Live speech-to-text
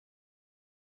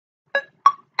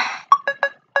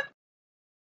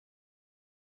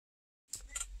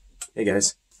Hey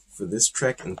guys, for this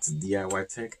trek into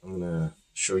DIY tech, I'm gonna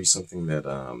show you something that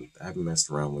I haven't messed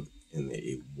around with in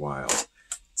a while.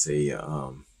 It's a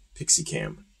Pixy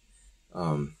Cam.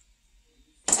 Um,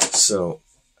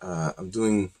 I'm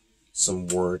doing some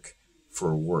work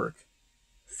for work.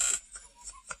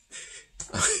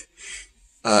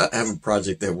 I have a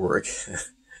project at work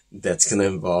that's gonna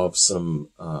involve some.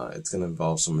 It's gonna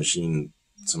involve some machine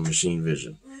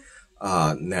vision.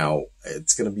 Now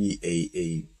it's gonna be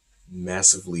a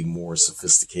massively more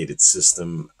sophisticated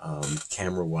system,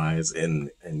 camera wise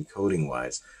and coding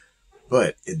wise.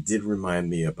 But it did remind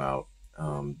me about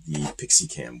the Pixie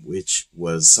Cam, which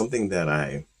was something that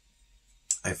I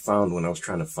found when I was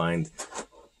trying to find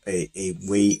a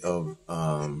way of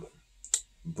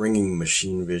bringing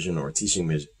machine vision or teaching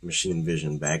machine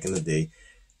vision back in the day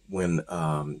when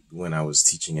I was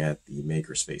teaching at the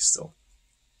makerspace still.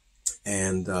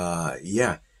 And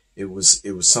yeah, it was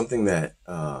something that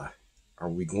are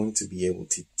we going to be able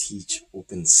to teach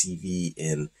OpenCV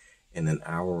in an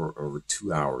hour or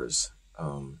 2 hours,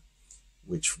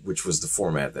 which was the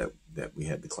format that we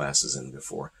had the classes in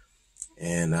before.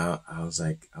 And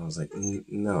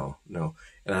No, no.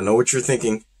 And I know what you're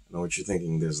thinking. I know what you're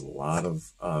thinking. There's a lot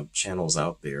of channels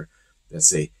out there that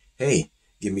say, "Hey,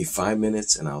 give me 5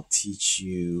 minutes and I'll teach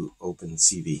you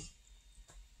OpenCV."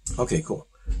 Okay, cool.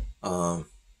 Um,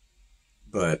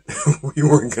 but we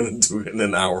weren't gonna do it in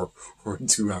an hour or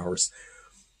 2 hours.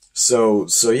 So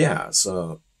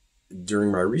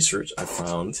during my research, I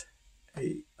found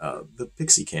the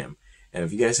Pixie Cam, and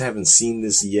if you guys haven't seen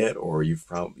this yet, or you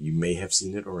may have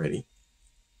seen it already,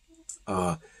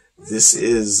 uh, this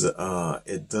is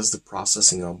it does the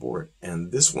processing on board,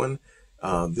 and this one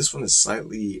is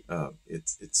slightly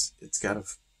it's got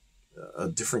a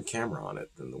different camera on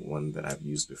it than the one that I've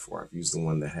used before. I've used the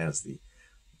one that has the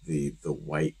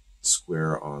white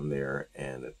square on there,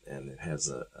 and it has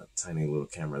a tiny little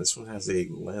camera. This one has a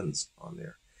lens on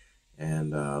there, and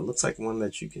looks like one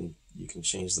that you can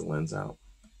change the lens out.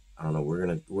 I don't know.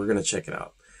 We're gonna check it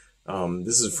out.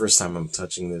 This is the first time I'm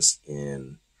touching this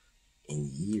in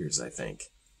years, I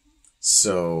think.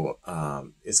 So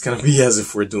it's gonna be as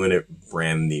if we're doing it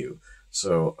brand new.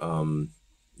 So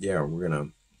yeah, we're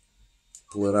gonna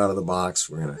pull it out of the box.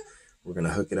 We're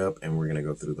gonna hook it up, and we're gonna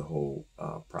go through the whole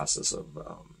process of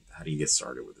how do you get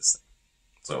started with this thing.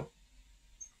 So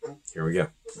here we go.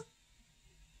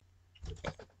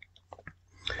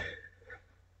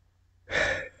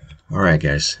 All right,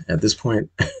 guys. At this point,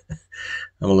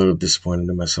 I'm a little disappointed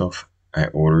in myself. I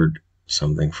ordered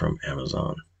something from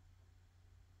Amazon.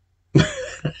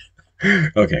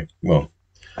 Okay, well,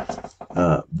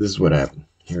 this is what happened.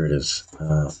 Here it is.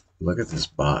 Look at this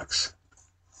box.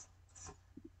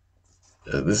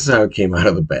 This is how it came out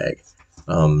of the bag.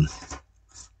 Um,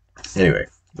 anyway,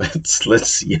 let's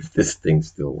see if this thing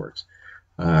still works.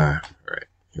 All right,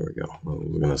 here we go. Well,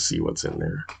 we're gonna see what's in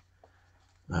there.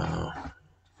 Uh,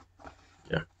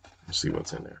 yeah, we'll see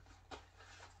what's in there.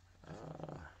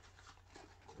 Uh,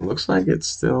 looks like it's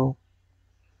still.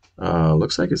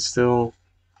 Looks like it's still.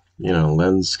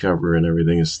 Lens cover and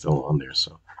everything is still on there.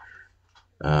 So,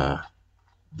 uh,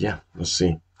 yeah, let's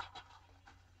see.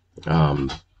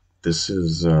 Um, this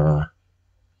is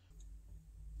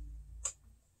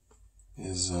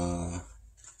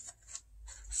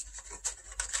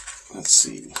let's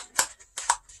see.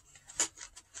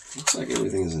 Looks like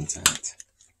everything is intact.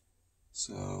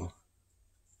 So,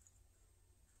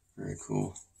 very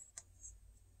cool.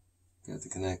 Got the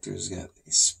connectors, got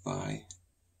a SPI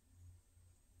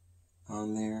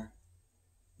on there,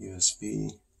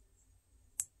 USB,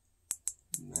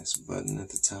 nice button at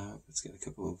the top. It's got a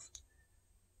couple of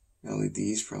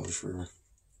LEDs, probably for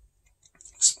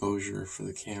exposure for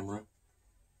the camera.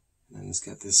 And then it's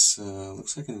got this,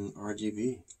 looks like an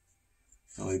RGB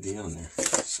LED on there.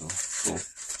 So, cool.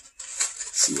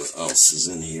 Let's see what else is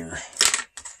in here.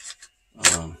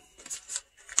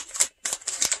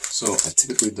 So I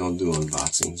typically don't do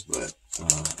unboxings, but I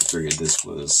figured this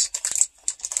was,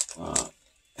 I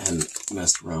hadn't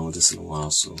messed around with this in a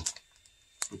while, so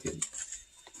we could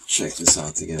check this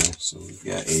out together. So we've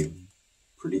got a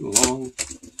pretty long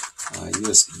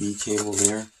USB cable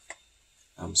there.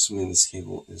 I'm assuming this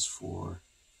cable is for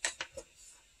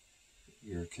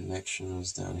your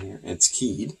connections down here. It's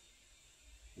keyed.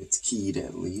 It's keyed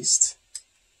at least.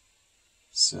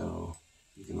 So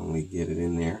you can only get it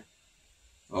in there.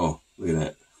 Oh, look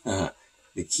at that.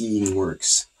 The keying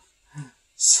works.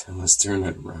 So let's turn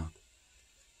that around.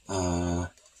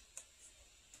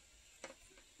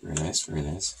 Very nice, very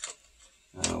nice.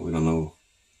 We don't know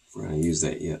if we're going to use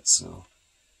that yet, so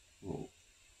we'll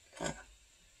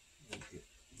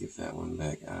get that one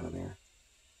back out of there.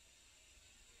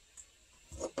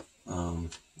 All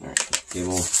right,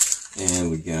 cable,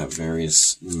 and we got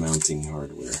various mounting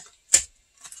hardware.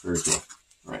 Very cool.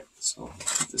 All right, so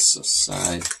put this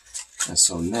aside. And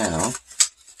so now,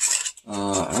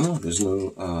 I don't know. There's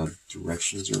no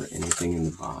directions or anything in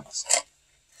the box.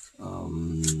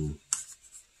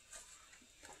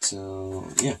 So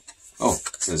yeah. Oh,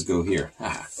 it says go here.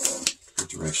 Ah, the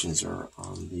directions are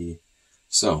on the.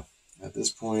 So at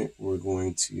this point, we're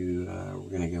going to go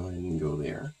ahead and go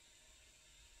there.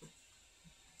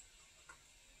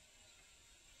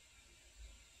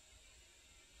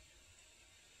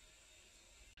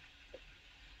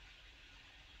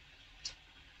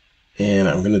 And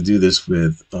I'm going to do this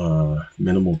with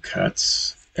minimal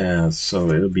cuts.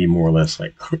 So it'll be more or less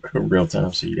like real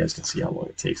time, so you guys can see how long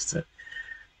it takes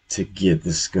to get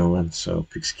this going. So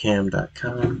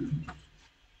pixycam.com.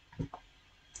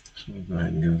 So we'll go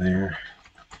ahead and go there.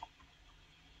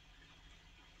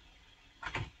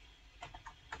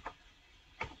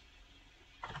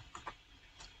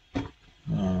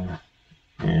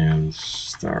 And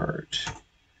start.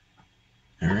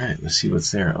 All right, let's see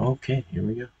what's there. Okay, here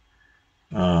we go.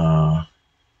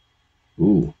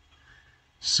 Ooh.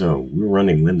 So we're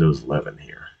running Windows 11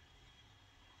 here.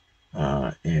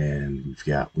 And we've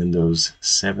got Windows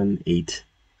 7, 8,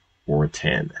 or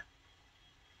 10.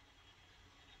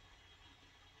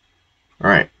 All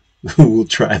right, we'll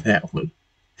try that one.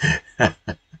 There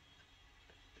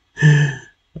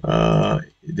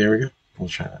we go. We'll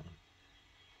try that one.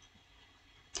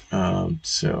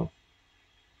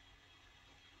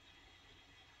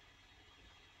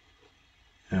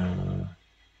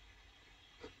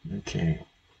 Okay, I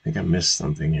think I missed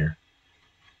something here.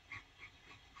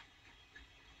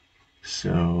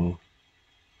 So,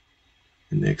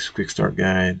 index quick start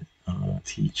guide,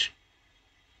 teach,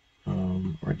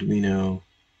 Arduino,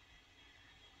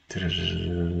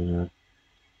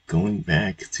 going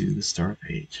back to the start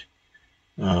page.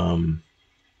 An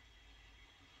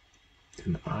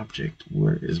object,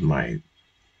 where's my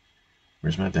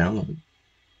download?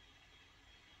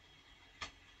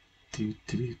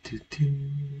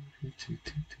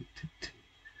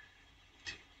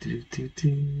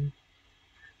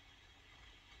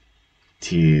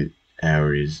 Two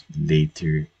hours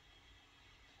later,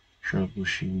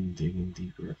 troubleshooting, digging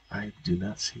deeper. I do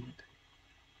not see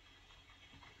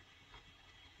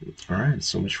it. All right,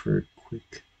 so much for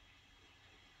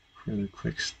the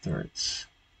quick starts.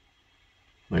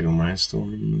 Lego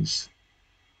Mindstorms.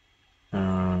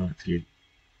 If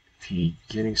you're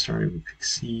getting started with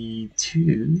Pixy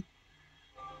 2,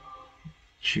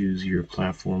 choose your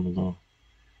platform below.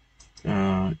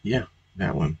 Yeah,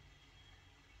 that one.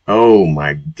 Oh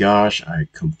my gosh, I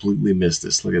completely missed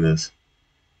this. Look at this.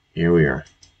 Here we are.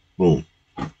 Boom.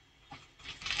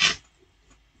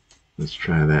 Let's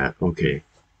try that. Okay.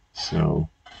 So,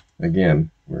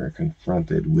 again, we're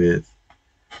confronted with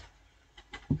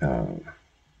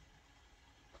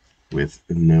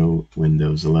no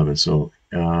Windows 11. So,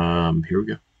 here we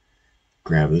go.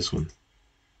 Grab this one.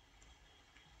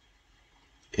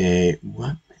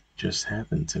 What just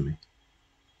happened to me?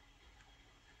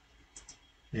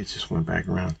 It just went back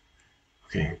around.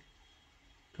 Okay.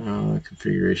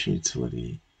 Configuration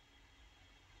utility.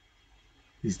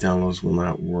 These downloads will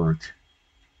not work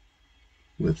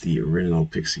with the original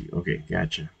Pixy. Okay,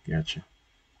 gotcha.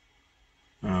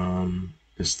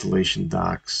 Installation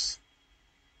docs.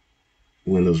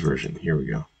 Windows version. Here we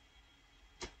go.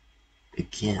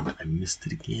 Again, I missed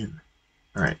it again.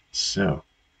 All right, so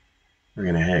we're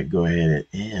gonna go ahead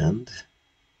and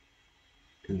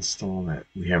install that.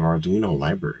 We have Arduino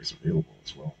libraries available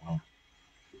as well. Wow.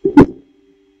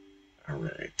 All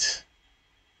right.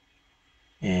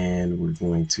 And we're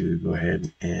going to go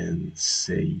ahead and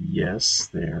say yes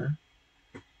there.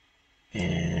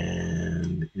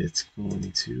 And it's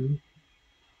going to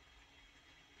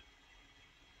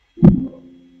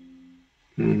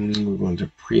we're going to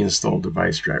pre-install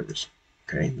device drivers.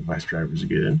 Okay, device drivers are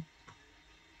good.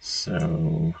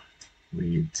 So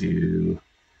we do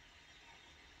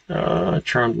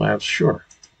Charmed Labs, sure.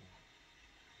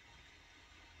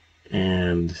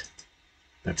 And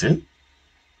that's it.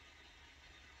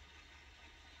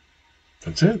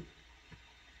 That's it.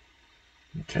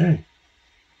 Okay.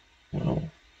 Well,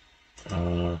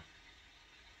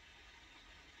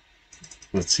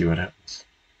 let's see what happens.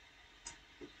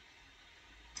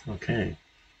 Okay.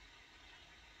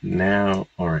 Now,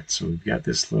 all right, so we've got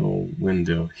this little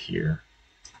window here.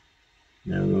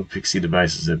 Now, no Pixy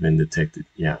devices have been detected.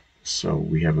 Yeah, so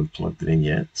we haven't plugged it in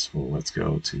yet. So let's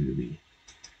go to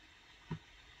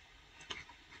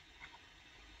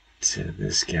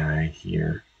this guy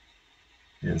here.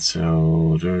 And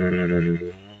so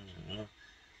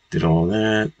Did all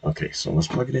that. Okay, so let's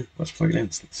plug it in. Let's plug it in.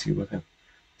 Let's see what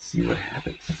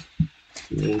happens.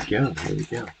 Here we go. Here we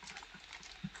go.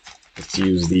 Let's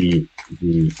use the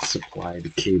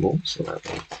supplied cable so that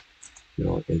we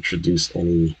don't introduce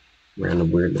any random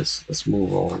weirdness. Let's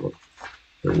move all of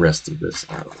the rest of this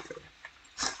out of the way.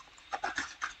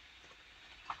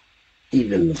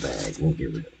 Even the bag. We'll get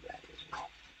rid of the bag as well.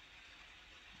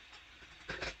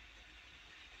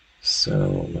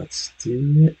 So let's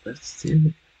do it. Let's do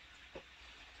it.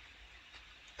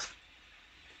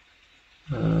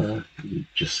 You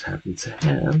just happen to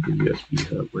have the USB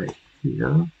hub right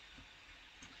here.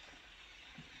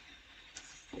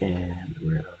 And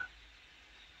we're gonna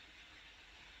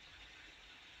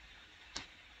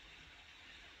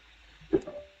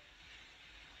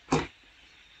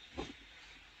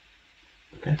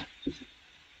okay.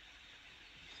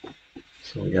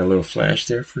 So we got a little flash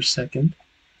there for a second.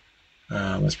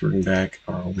 Let's bring back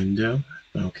our window.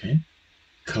 Okay.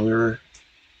 Color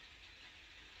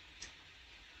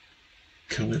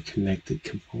connected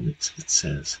components, it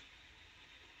says.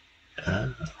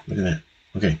 Look at that.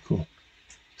 Okay, cool.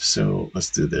 So let's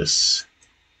do this.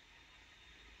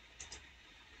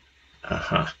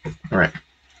 Aha. All right.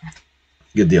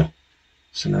 Good deal.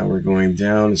 So now we're going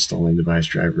down, installing device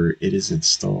driver. It is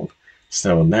installed.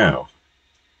 So now,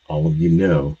 all of you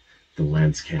know the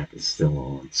lens cap is still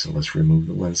on. So let's remove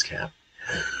the lens cap.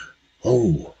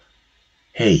 Oh,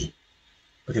 hey,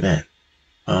 look at that.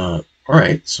 All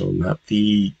right, so not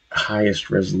the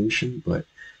highest resolution, but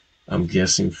I'm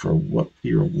guessing for what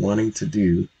we are wanting to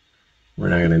do, we're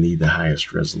not going to need the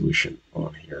highest resolution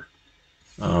on here.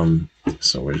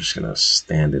 So we're just going to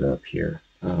stand it up here.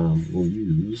 We'll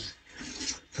use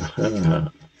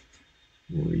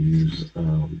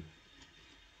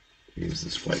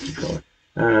this flaky color.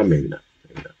 Maybe not.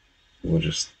 Maybe not. We'll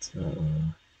just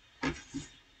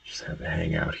have it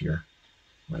hang out here,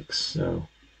 like so.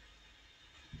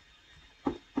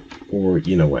 Or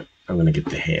you know what? I'm gonna get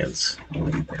the hands. I'm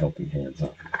gonna get the helping hands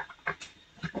on here.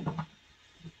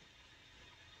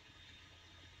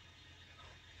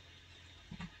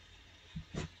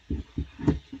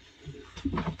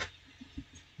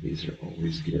 These are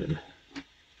always good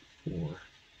for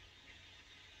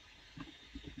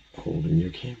holding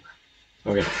your camera.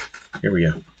 Okay, here we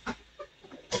go.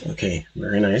 Okay,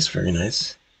 very nice, very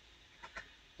nice.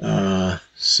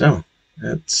 So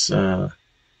that's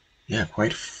yeah,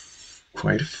 quite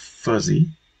fuzzy,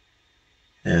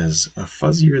 as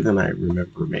fuzzier than I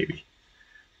remember maybe.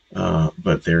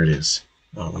 But there it is.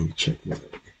 Let me check my.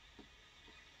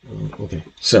 Okay,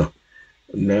 so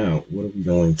now what are we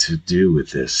going to do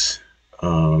with this?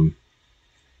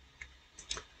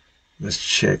 Let's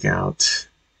check out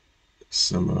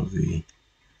some of the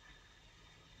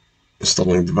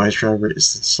installing device driver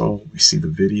is installed. We see the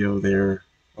video there.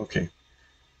 Okay.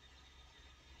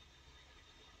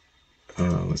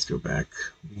 Let's go back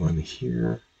one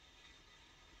here.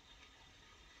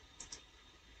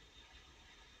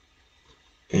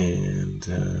 And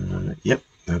yep,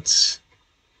 that's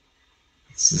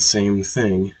the same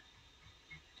thing.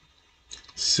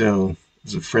 So,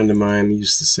 as a friend of mine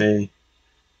used to say,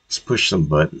 let's push some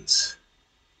buttons.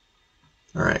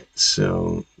 All right,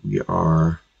 so we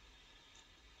are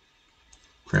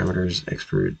parameters,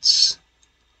 experts,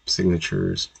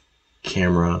 signatures,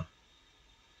 camera.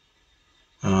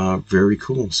 Very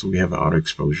cool. So we have auto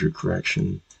exposure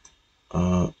correction.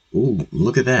 Ooh,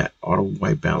 look at that. Auto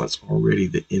white balance. Already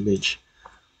the image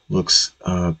looks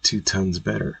 2 tons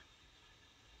better.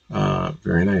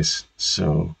 Very nice.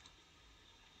 So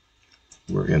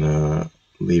we're gonna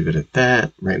leave it at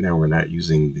that. Right now we're not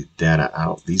using the data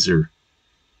out. These are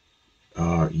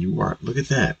look at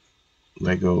that.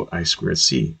 Lego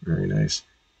I2C. Very nice.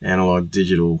 Analog or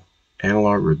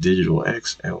digital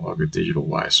X, analog or digital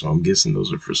Y. So I'm guessing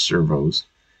those are for servos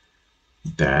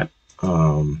that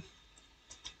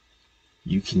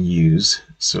you can use.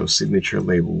 So signature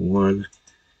label 1.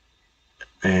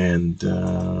 And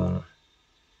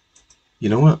you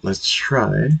know what? Let's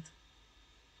try.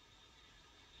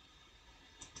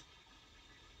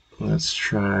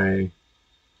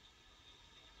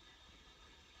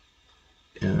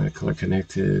 Color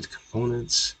connected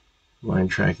components, line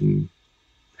tracking,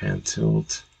 pan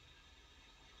tilt.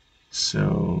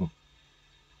 So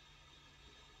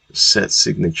set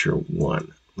signature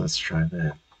 1. Let's try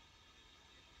that.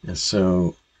 And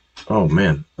so, oh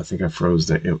man, I think I froze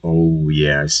that. Oh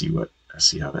yeah, I see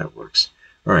how that works.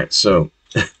 All right, so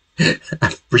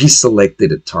I've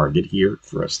pre-selected a target here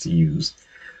for us to use,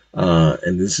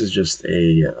 and this is just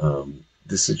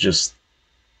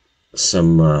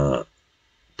some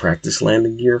practice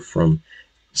landing gear from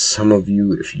some of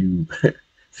you. If you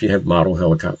if you have model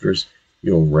helicopters,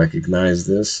 you'll recognize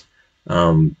this.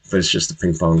 But it's just a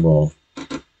ping pong ball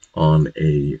on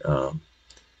a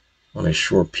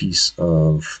short piece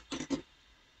of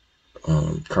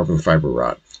carbon fiber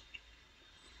rod.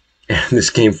 And this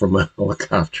came from a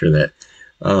helicopter that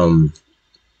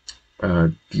a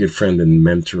good friend and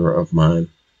mentor of mine,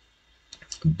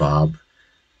 Bob,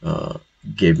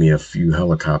 gave me a few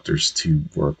helicopters to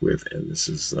work with, and this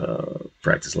is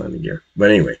practice landing gear.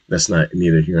 But anyway, that's not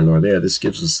neither here nor there. This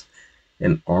gives us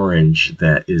an orange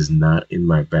that is not in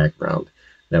my background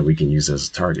that we can use as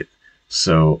a target.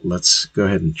 So let's go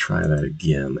ahead and try that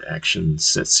again. Action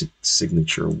set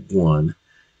signature 1,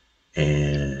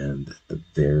 and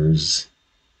there is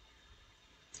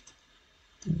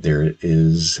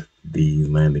the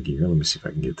landing gear. Let me see if I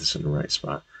can get this in the right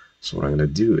spot. So what I'm going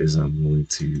to do is I'm going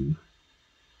to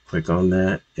click on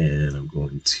that, and I'm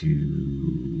going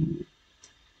to,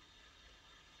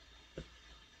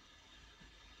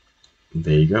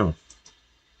 there you go.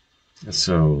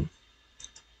 So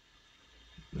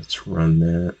let's run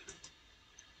that.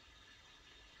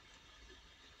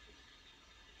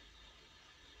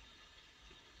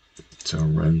 So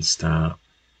run stop.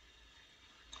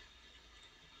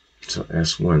 So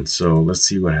S1. So let's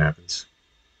see what happens.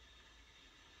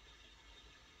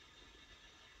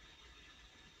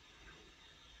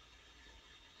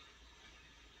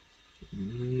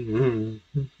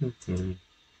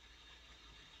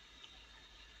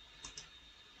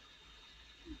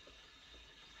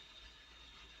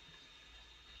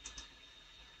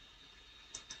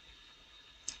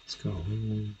 Let's go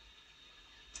home.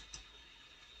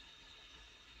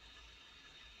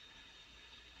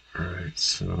 All right,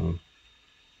 so.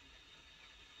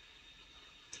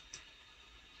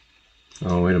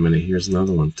 Oh, wait a minute. Here's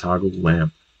another one. Toggle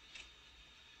lamp.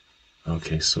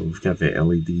 Okay, so we've got the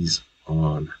LEDs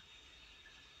on.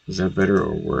 Is that better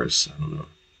or worse? I don't know.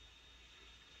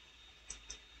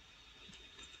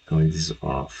 LEDs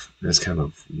off. That's kind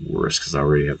of worse because I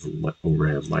already have the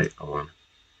overhead light on.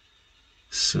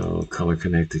 So color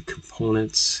connected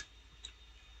components.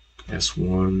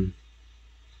 S1.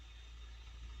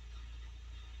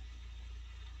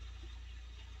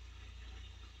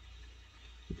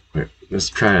 Wait, let's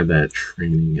try that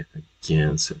training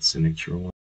again. Set signature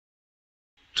 1.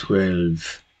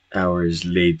 12 hours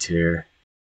later.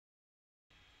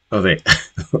 Oh, wait.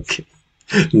 Okay.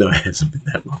 No, it hasn't been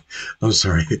that long. I'm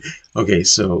sorry. Okay,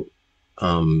 so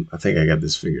I think I got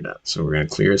this figured out. So we're going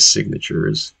to clear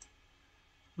signatures.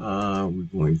 We're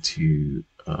going to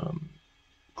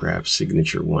grab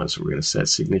signature 1. So we're going to set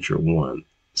signature 1.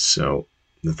 So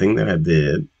the thing that I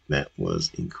did that was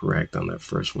incorrect on that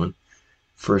first run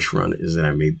is that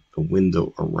I made a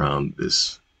window around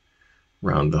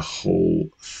the whole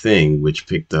thing, which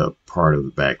picked up part of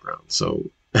the background. So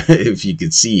if you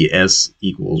could see, S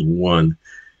equals 1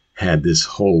 had this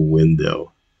whole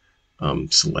window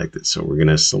selected. So we're going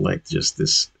to select just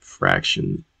this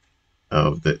fraction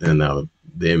of the, and now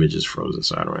the image is frozen,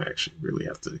 so I don't actually really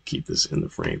have to keep this in the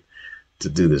frame to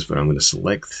do this, but I'm going to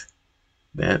select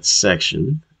that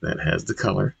section that has the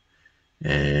color,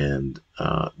 and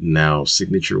now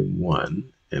signature 1,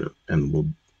 and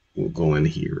we'll go in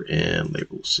here and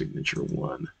label signature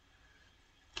 1.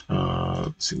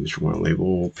 Signature 1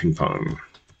 label ping pong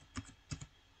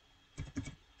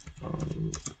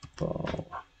ball.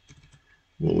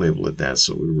 We'll label it that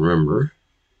so we remember.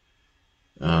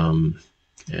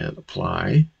 And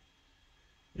apply.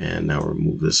 And now we'll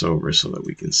move this over so that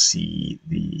we can see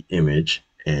the image.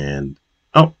 And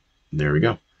oh, there we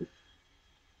go.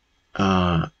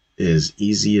 As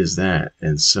easy as that.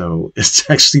 And so it's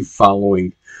actually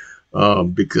following,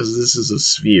 because this is a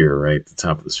sphere, right? The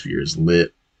top of the sphere is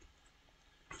lit,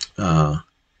 but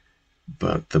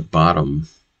the bottom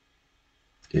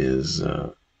is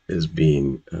the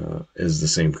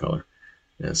same color.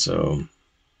 And so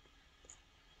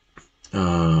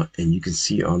and you can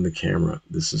see on the camera,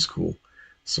 this is cool.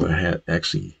 So it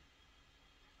actually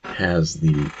has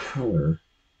the color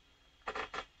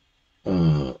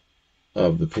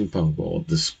of the ping pong ball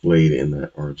displayed in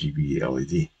that RGB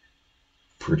LED.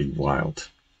 Pretty wild.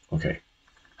 Okay,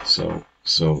 so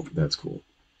that's cool.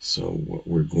 So what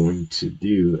we're going to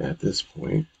do at this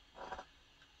point,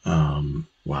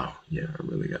 wow, yeah, I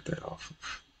really got that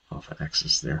off of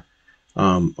axis there.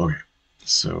 Okay.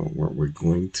 So what we're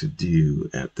going to do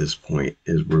at this point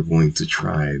is we're going to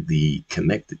try the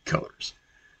connected colors.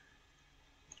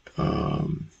 All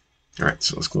right,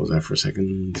 so let's close that for a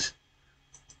second.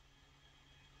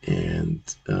 And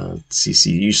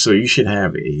CC, so you should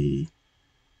have a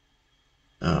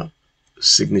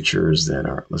signatures that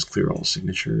are, let's clear all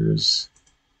signatures.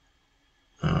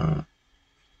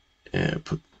 and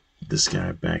put this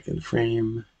guy back in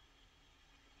frame.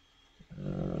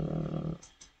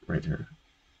 Right here.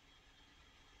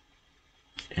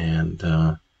 And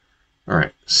all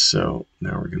right, so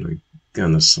now we're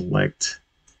gonna select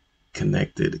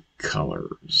connected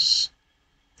colors,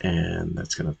 and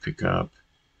that's gonna pick up.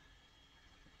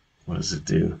 What does it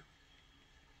do?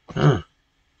 Huh?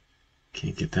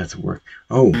 Can't get that to work.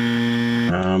 Oh,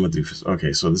 I'm a doofus.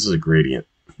 Okay, so this is a gradient.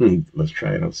 Let's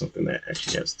try it on something that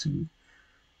actually has two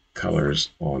colors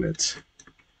on it.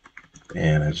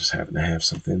 And I just happen to have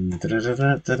something. Da -da -da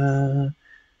 -da -da -da.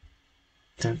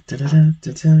 Da -da -da -da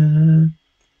 -da -da.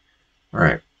 All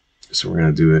right, so we're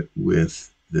gonna do it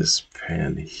with this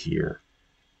pen here.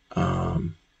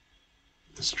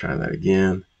 Let's try that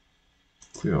again.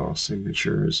 Clear all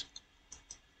signatures.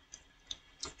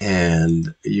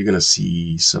 And you're gonna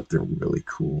see something really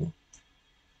cool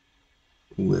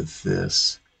with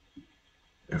this.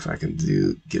 If I can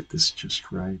get this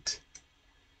just right.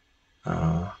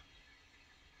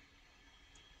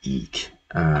 Eek.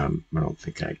 I don't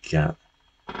think I got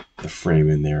the frame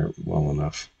in there well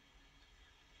enough.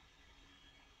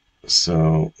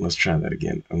 So let's try that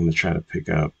again. I'm going to try to pick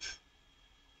up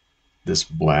this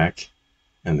black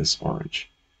and this orange.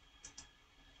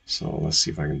 So let's see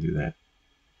if I can do that.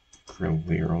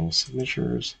 Clear all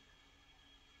signatures,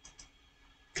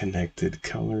 connected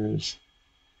colors,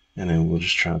 and then we'll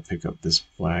just try to pick up this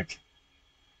black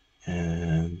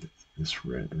and this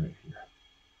red right here.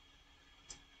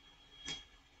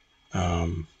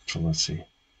 So let's see.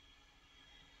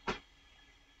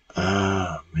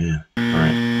 Ah, man. All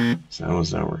right. So that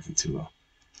was not working too well.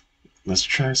 Let's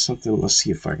try something. Let's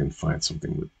see if I can find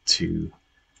something with two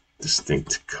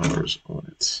distinct colors on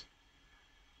it.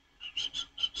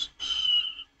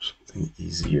 Something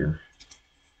easier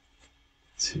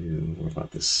to, what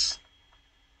about this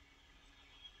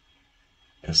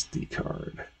SD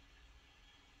card?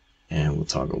 And we'll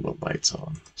toggle the lights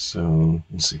on. So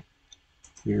we'll see.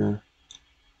 Here.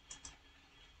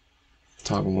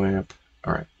 Toggle lamp.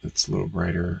 All right, that's a little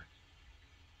brighter.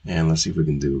 And let's see if we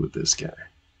can do it with this guy.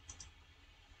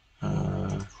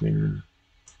 Clear.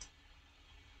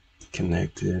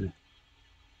 Connected.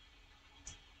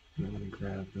 And I'm going to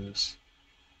grab this.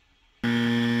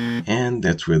 And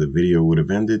that's where the video would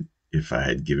have ended if I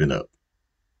had given up.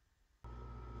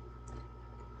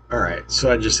 All right,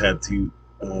 so I just had to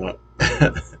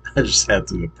I just had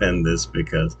to append this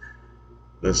because,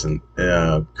 listen,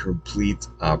 complete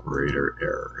operator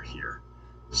error here.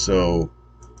 So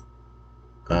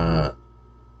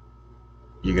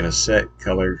you're gonna set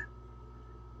color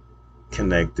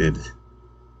connected.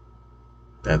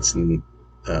 That's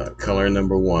color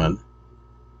number 1,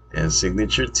 and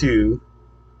signature 2.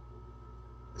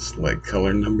 Select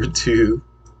color number 2,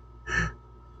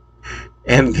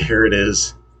 and there it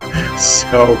is.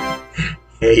 So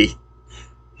hey,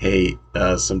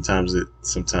 sometimes it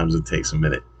takes a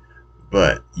minute,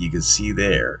 but you can see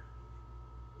there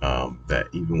that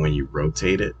even when you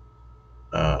rotate it,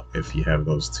 if you have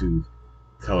those two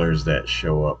colors that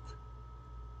show up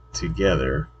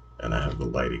together, and I have the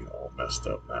lighting all messed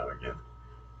up now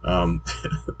again.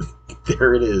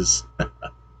 There it is.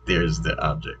 There's the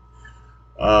object.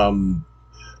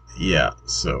 Yeah.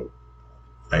 So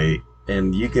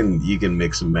and you can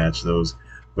mix and match those,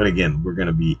 but again, we're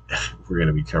gonna be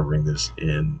covering this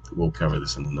we'll cover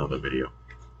this in another video.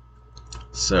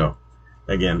 So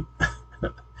again,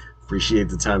 appreciate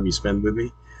the time you spend with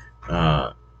me.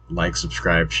 Like,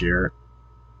 subscribe, share,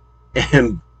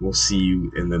 and we'll see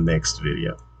you in the next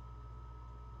video.